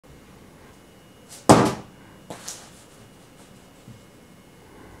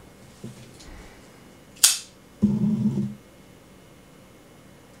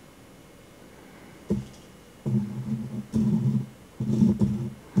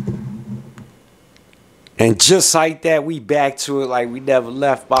And just like that, we back to it like we never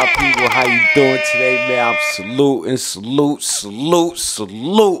left. My people, how you doing today, man? I'm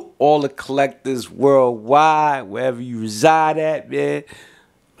salute all the collectors worldwide, wherever you reside at, man.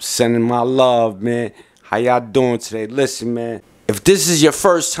 Sending my love, man. How y'all doing today? Listen, man, if this is your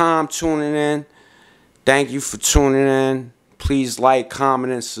first time tuning in, thank you for tuning in. Please like,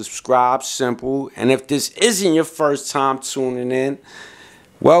 comment, and subscribe. Simple. And if this isn't your first time tuning in,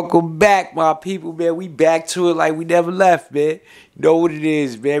 welcome back, my people, man. We back to it like we never left, man. You know what it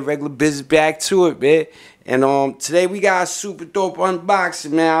is, man. Regular business, back to it, man. And today we got a super dope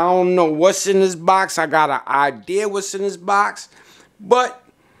unboxing, man. I don't know what's in this box. I got an idea what's in this box, but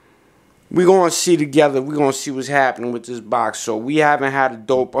we're going to see together. We're going to see what's happening with this box. So we haven't had a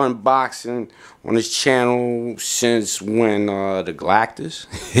dope unboxing on this channel since when, the Galactus?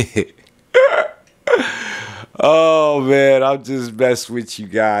 Oh, man, I'm just messing with you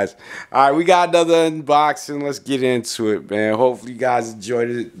guys. All right, we got another unboxing. Let's get into it, man. Hopefully you guys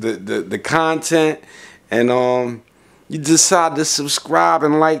enjoyed the content. And you decide to subscribe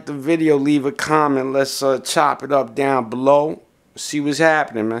and like the video. Leave a comment. Let's chop it up down below. See what's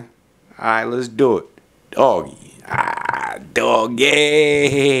happening, man. All right, let's do it. Doggy. Ah,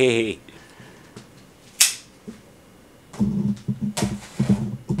 doggy.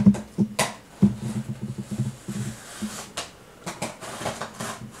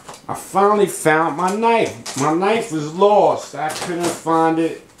 I finally found my knife. My knife was lost. I couldn't find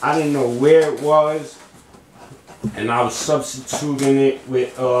it. I didn't know where it was. And I was substituting it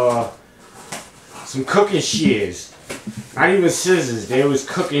with some cooking shears. Not even scissors. There was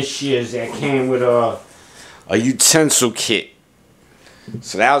cooking shears that came with a utensil kit.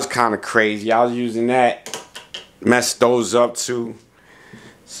 So that was kind of crazy. I was using that. Messed those up too.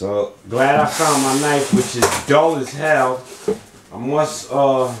 So glad I found my knife, which is dull as hell. I must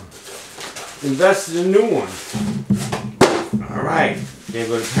invest in a new one. Alright. There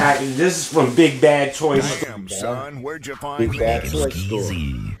go the package. This is from Big Bad Toy Store. Damn, son, where'd you find Big Bad Toy Store.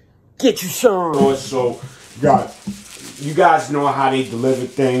 Get you some. So you guys know how they deliver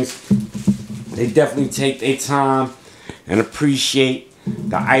things. They definitely take their time and appreciate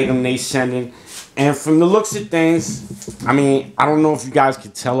the item they sending. And from the looks of things, I mean, I don't know if you guys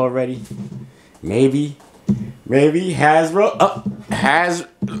can tell already. Maybe Hasbro.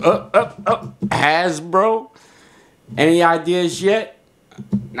 Hasbro. Any ideas yet?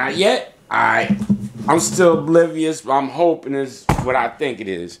 Not yet? Alright. I'm still oblivious, but I'm hoping it's what I think it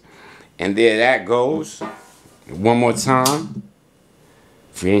is. And there that goes. One more time.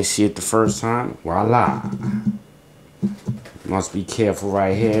 If you didn't see it the first time, voila. Must be careful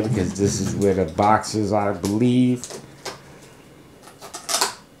right here because this is where the box is, I believe.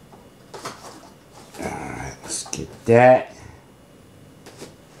 Alright, let's get that.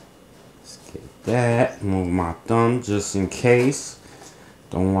 Let's get that. Move my thumb just in case.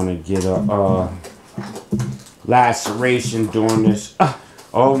 Don't want to get a laceration doing this.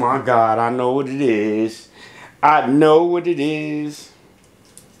 Oh my God, I know what it is. I know what it is.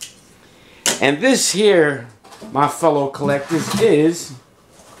 And this here, my fellow collectors, is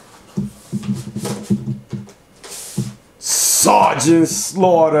Sergeant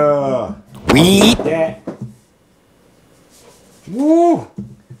Slaughter. We that. Woo!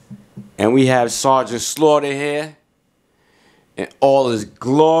 And we have Sergeant Slaughter here in all his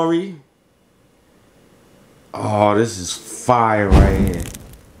glory. Oh, this is fire right here.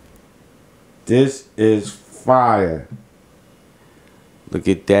 This is fire. Look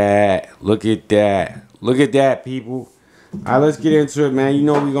at that. Look at that. Look at that, people. Alright, let's get into it, man. You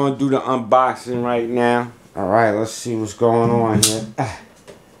know we're going to do the unboxing right now. Alright, let's see what's going on here.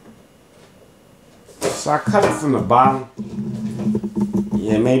 So I cut it from the bottom.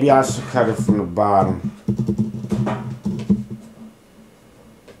 Yeah, maybe I should cut it from the bottom.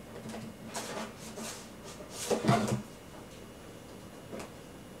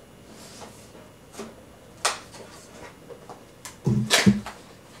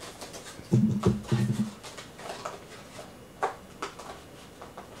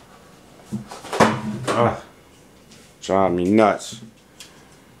 Drive me nuts.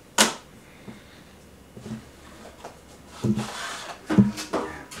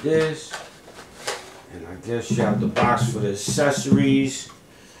 This, and I guess you have the box for the accessories.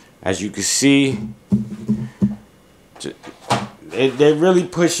 As you can see, they're really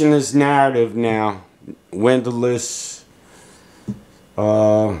pushing this narrative now. Windowless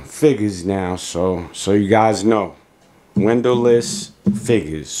figures now, so you guys know. Windowless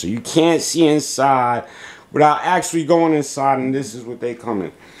figures. So you can't see inside without actually going inside, and this is what they come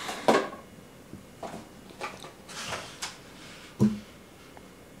in.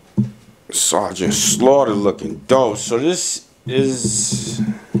 Sergeant Slaughter looking dope. So this is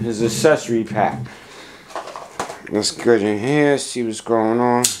his accessory pack. Let's get in here, see what's going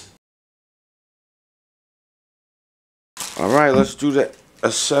on. Alright, let's do the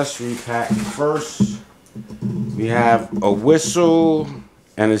accessory pack first. We have a whistle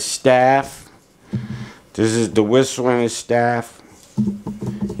and a staff. This is the whistle and his staff.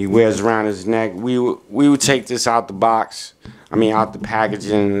 He wears around his neck. We would take this out the box. I mean, out the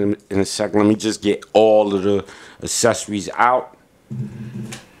packaging in a second. Let me just get all of the accessories out.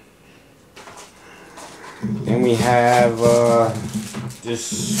 Then we have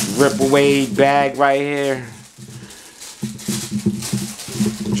this rip away bag right here.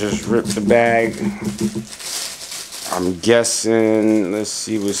 Just rip the bag. I'm guessing, let's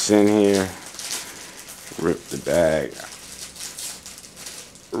see what's in here. Rip the bag.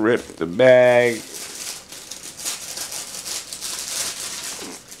 Rip the bag.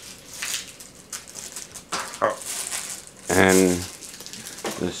 Oh. And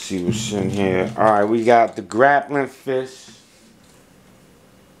let's see what's in here. Alright, we got the grappling fist.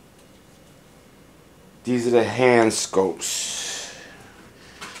 These are the hand scopes.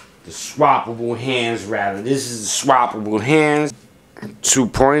 The swappable hands, rather. This is the swappable hands. 2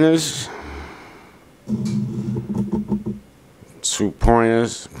 pointers. 2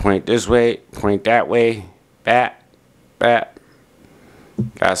 pointers. Point this way, point that way. Bat, bat.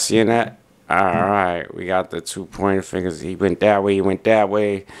 Guys seeing that? Alright, we got the 2 pointer fingers. He went that way, he went that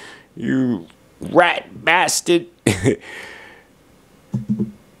way. You rat bastard.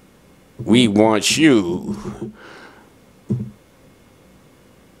 We want you.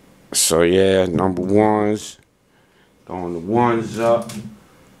 So yeah, number ones. Throwing the ones up.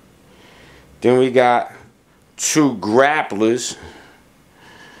 Then we got 2 grapplers.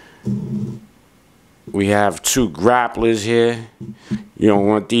 We have 2 grapplers here. You don't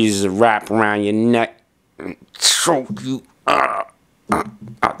want these to wrap around your neck and choke you. I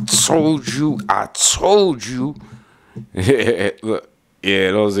told you. Look,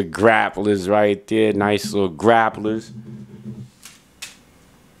 yeah, those are grapplers right there. Nice little grapplers.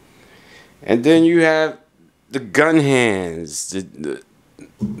 And then you have the gun hands, the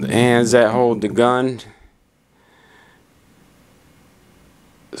hands that hold the gun.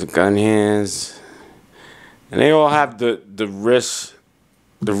 The gun hands, and they all have the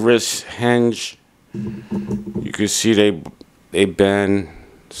wrist hinge. You can see they bend,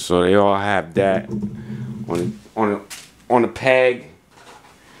 so they all have that on a peg.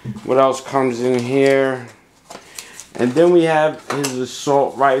 What else comes in here? And then we have his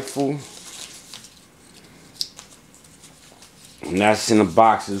assault rifle. And that's in the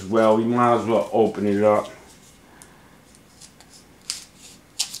box as well. We might as well open it up.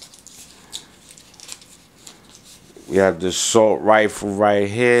 We have the assault rifle right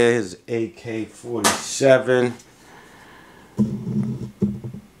here. His AK-47.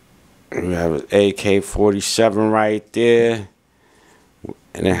 We have an AK-47 right there.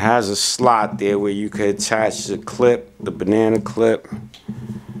 And it has a slot there where you can attach the clip, the banana clip.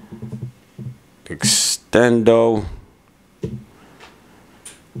 Extendo.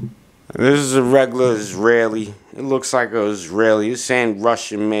 This is a regular Israeli. It looks like an Israeli. This ain't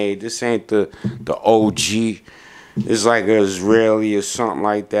Russian made. This ain't the OG. It's like an Israeli or something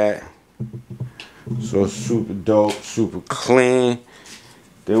like that. So super dope, super clean.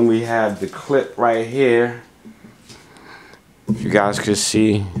 Then we have the clip right here. If you guys could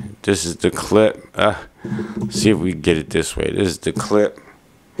see, this is the clip. See if we can get it this way. This is the clip.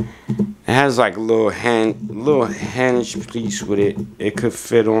 It has like a little hinge piece with it. It could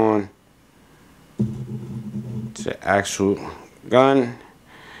fit on the actual gun.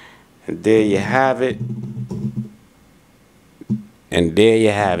 And there you have it. And there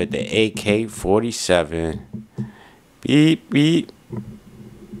you have it, the AK-47. Beep, beep.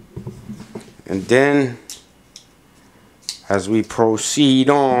 And then, as we proceed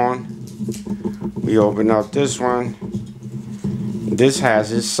on, we open up this one. This has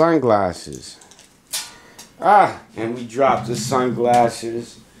his sunglasses. And we drop the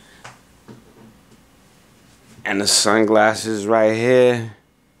sunglasses. And the sunglasses right here.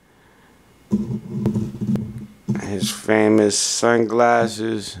 His famous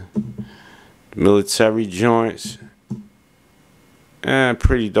sunglasses. Military joints.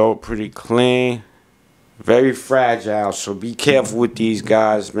 Pretty dope, pretty clean. Very fragile, so be careful with these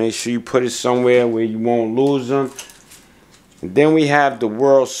guys. Make sure you put it somewhere where you won't lose them. And then we have the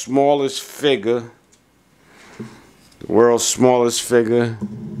world's smallest figure. The world's smallest figure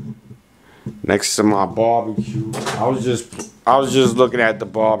next to my barbecue. I was just looking at the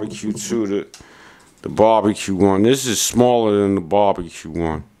barbecue too. The barbecue one. This is smaller than the barbecue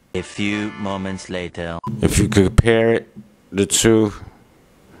one. A few moments later. If you compare the two,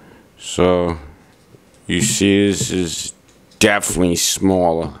 so you see this is definitely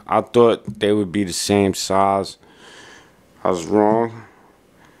smaller. I thought they would be the same size. I was wrong.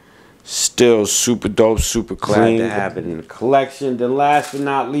 Still super dope, super clean. Glad to have it in the collection. Then last but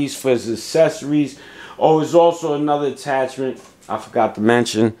not least, for his accessories. Oh, there's also another attachment I forgot to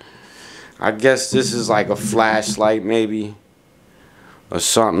mention. I guess this is like a flashlight maybe. Or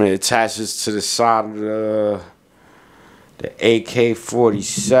something. It attaches to the side of the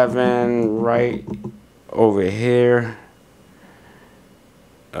AK-47 right over here.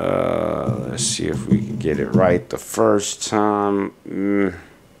 Let's see if we can get it right the first time.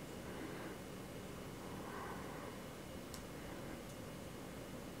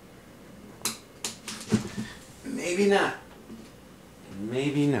 Maybe not.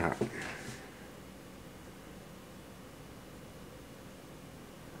 Maybe not.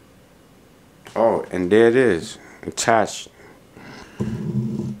 Oh, and there it is. Attached.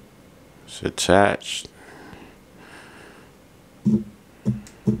 It's attached.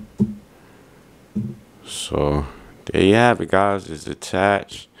 So there you have it, guys. It's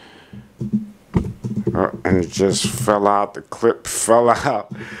attached. And it just fell out. The clip fell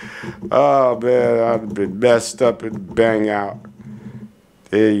out. Oh man, I'd have been messed up and bang out.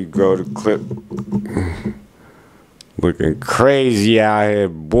 There you go, the clip. Looking crazy out here,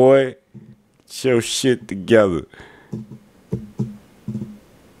 boy. Get your shit together.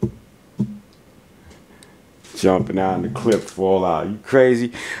 Jumping out and the clip fall out. You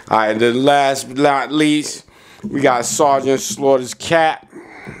crazy? Alright, and then last but not least, we got Sergeant Slaughter's cap.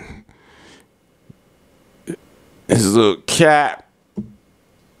 His little cap.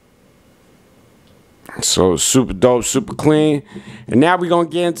 So super dope, super clean. And now we're gonna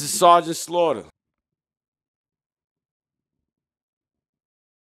get into Sergeant Slaughter.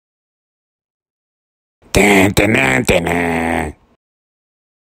 Dun, dun, dun, dun, dun.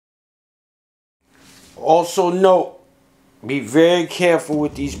 Also note, be very careful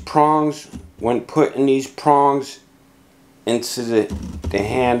with these prongs when putting these prongs into the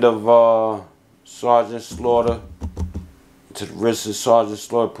hand of Sergeant Slaughter, to the wrist of Sergeant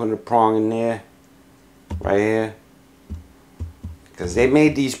Slaughter, putting a prong in there, right here. Because they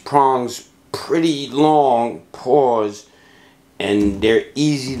made these prongs pretty long, pause, and they're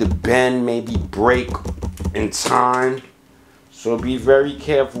easy to bend, maybe break in time. So be very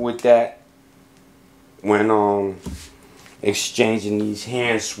careful with that when exchanging these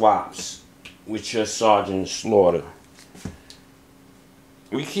hand swaps with your Sergeant Slaughter.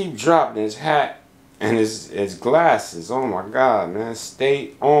 We keep dropping his hat and his glasses. Oh my God, man,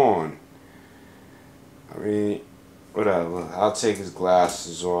 stay on. I mean, whatever. I'll take his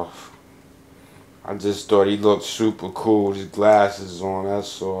glasses off. I just thought he looked super cool with his glasses on,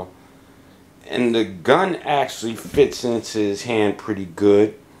 that's all. And the gun actually fits into his hand pretty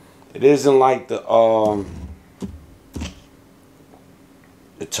good. It isn't like the Todd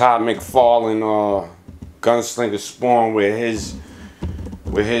McFarlane Gunslinger Spawn where his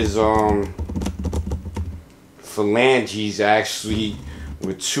phalanges actually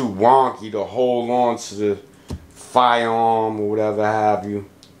were too wonky to hold on to the firearm or whatever have you.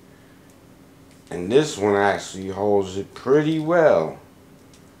 And this one actually holds it pretty well.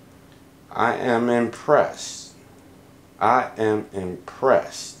 I am impressed. I am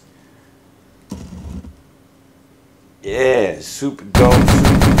impressed. Yeah, super dope,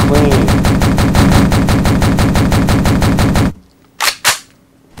 super clean.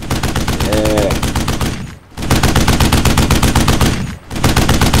 Yeah.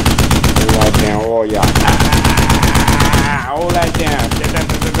 Hold that down, all y'all. Hold that down.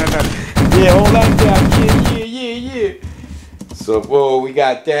 Yeah, hold that down. Yeah. So, well, we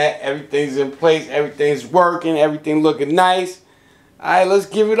got that. Everything's in place. Everything's working. Everything looking nice. Alright, let's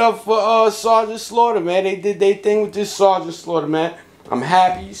give it up for Sergeant Slaughter, man. They did their thing with this Sergeant Slaughter, man. I'm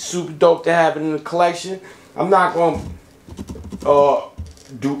happy. Super dope to have it in the collection. I'm not going to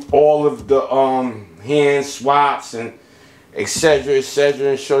do all of the hand swaps and etc.,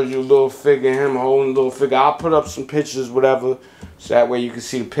 and show you a little figure, him holding a little figure. I'll put up some pictures, whatever, so that way you can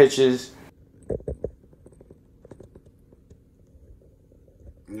see the pictures.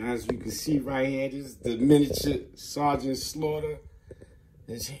 And as you can see right here, this is the miniature Sergeant Slaughter.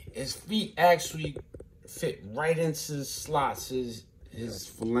 His feet actually fit right into the slots, his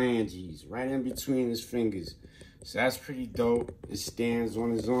phalanges, right in between his fingers. So that's pretty dope. It stands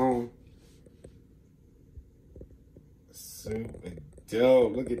on its own. Super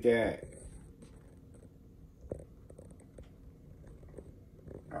dope. Look at that.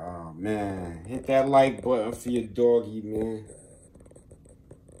 Oh, man. Hit that like button for your doggy, man.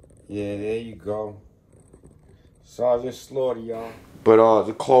 Yeah, there you go. Sergeant Slaughter, y'all. But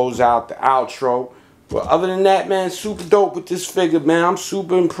to close out the outro. But other than that, man, super dope with this figure, man. I'm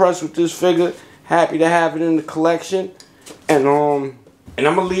super impressed with this figure. Happy to have it in the collection. And I'm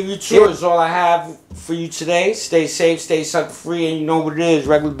gonna leave you to it. That's all I have for you today. Stay safe, stay sucker free, and you know what it is.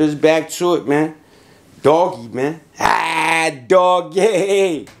 Regular biz, back to it, man. Doggy, man.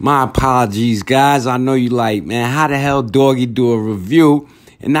 Doggy. My apologies, guys. I know you like, man, how the hell Doggy do a review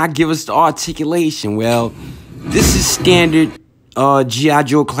and not give us the articulation? Well, this is standard G.I.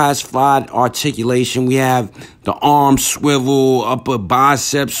 Joe classified articulation. We have the arm swivel, upper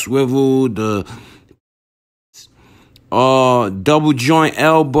bicep swivel, the double joint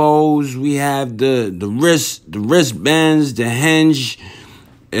elbows. We have the wrist bends, the hinge,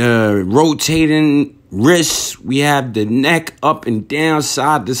 rotating wrists. We have the neck up and down,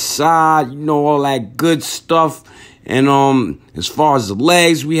 side to side. You know, all that good stuff. And as far as the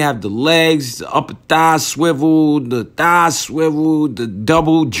legs, we have the legs, the upper thigh swivel, the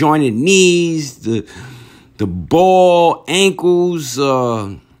double jointed knees, the ball ankles.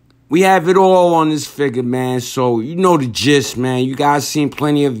 We have it all on this figure, man. So you know the gist, man. You guys seen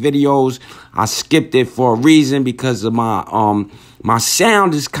plenty of videos. I skipped it for a reason because of my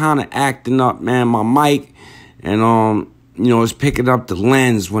sound is kind of acting up, man. My mic, and you know, it's picking up the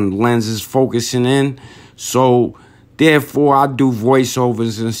lens when the lens is focusing in. So therefore, I do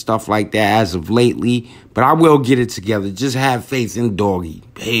voiceovers and stuff like that as of lately. But I will get it together. Just have faith in Doggy.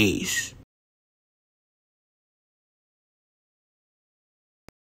 Peace.